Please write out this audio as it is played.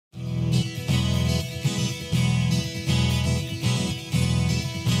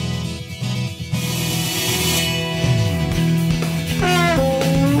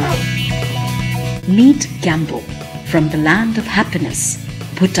Meet Gambo from the land of happiness,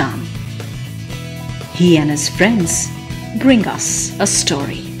 Bhutan. He and his friends bring us a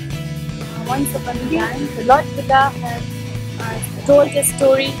story. Once upon a time, the Lord Buddha had told a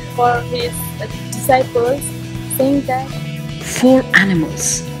story for his disciples, saying that 4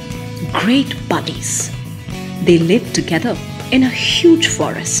 animals, great buddies. They lived together in a huge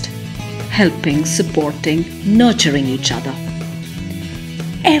forest, helping, supporting, nurturing each other.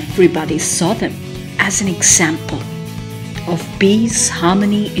 Everybody saw them as an example of peace,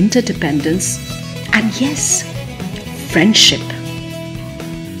 harmony, interdependence, and yes, friendship.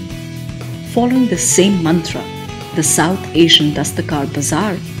 Following the same mantra, the South Asian Dastkar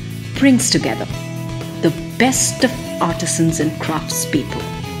Bazaar brings together the best of artisans and craftspeople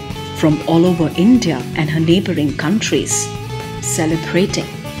from all over India and her neighboring countries, celebrating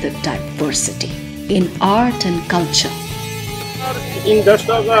the diversity in art and culture. In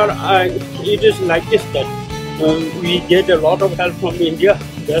Dastkar, it is like this that we get a lot of help from India.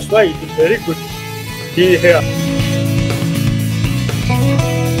 That's why it is very good to be here.